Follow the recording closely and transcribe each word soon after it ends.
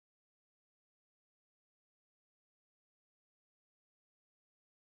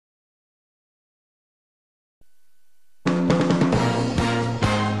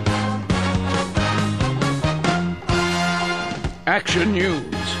Action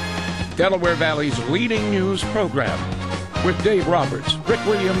News, Delaware Valley's leading news program, with Dave Roberts, Rick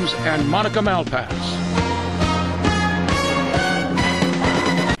Williams, and Monica Malpass.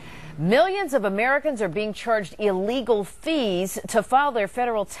 Millions of Americans are being charged illegal fees to file their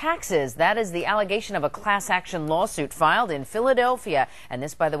federal taxes. That is the allegation of a class action lawsuit filed in Philadelphia. And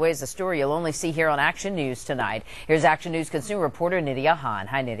this, by the way, is a story you'll only see here on Action News tonight. Here's Action News consumer reporter Nydia Hahn.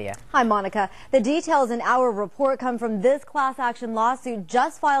 Hi, Nydia. Hi, Monica. The details in our report come from this class action lawsuit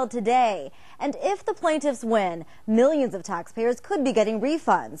just filed today. And if the plaintiffs win, millions of taxpayers could be getting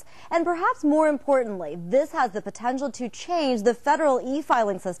refunds. And perhaps more importantly, this has the potential to change the federal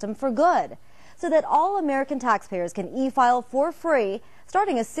e-filing system for good, so that all American taxpayers can e-file for free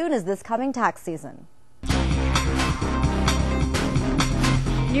starting as soon as this coming tax season.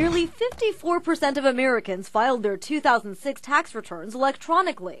 Nearly 54% of Americans filed their 2006 tax returns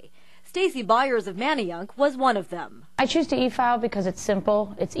electronically. Stacy Byers of Manayunk was one of them. I choose to e-file because it's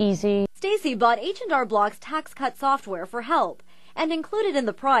simple, it's easy. Stacy bought H&R Block's tax cut software for help, and included in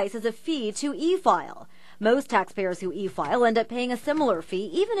the price is a fee to e-file. Most taxpayers who e-file end up paying a similar fee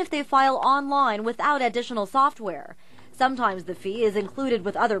even if they file online without additional software. Sometimes the fee is included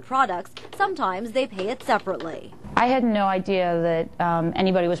with other products, sometimes they pay it separately. I had no idea that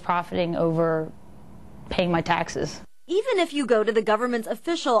anybody was profiting over paying my taxes. Even if you go to the government's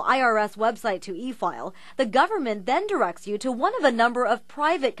official IRS website to e-file, the government then directs you to one of a number of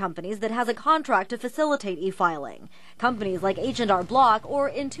private companies that has a contract to facilitate e-filing. Companies like H&R Block or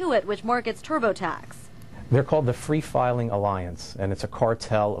Intuit, which markets TurboTax. They're called the Free Filing Alliance, and it's a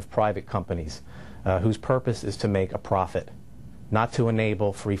cartel of private companies whose purpose is to make a profit, not to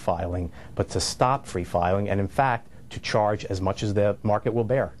enable free filing, but to stop free filing and, in fact, to charge as much as the market will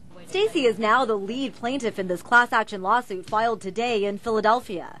bear. Stacy is now the lead plaintiff in this class action lawsuit filed today in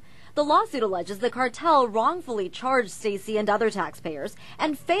Philadelphia. The lawsuit alleges the cartel wrongfully charged Stacy and other taxpayers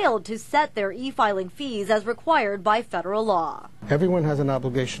and failed to set their e-filing fees as required by federal law. Everyone has an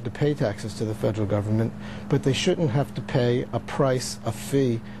obligation to pay taxes to the federal government, but they shouldn't have to pay a price, a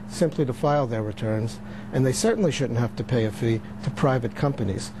fee, simply to file their returns, and they certainly shouldn't have to pay a fee to private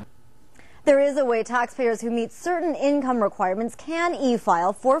companies. There is a way taxpayers who meet certain income requirements can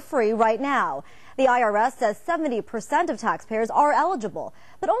e-file for free right now. The IRS says 70% of taxpayers are eligible,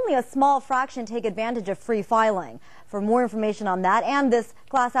 but only a small fraction take advantage of free filing. For more information on that and this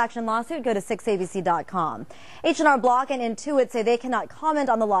class action lawsuit, go to 6abc.com. H&R Block and Intuit say they cannot comment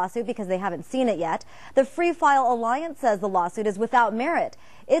on the lawsuit because they haven't seen it yet. The Free File Alliance says the lawsuit is without merit.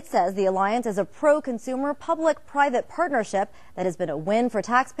 It says the alliance is a pro-consumer public-private partnership that has been a win for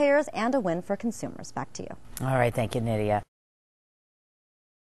taxpayers and a win for consumers. Back to you. All right, thank you, Nydia.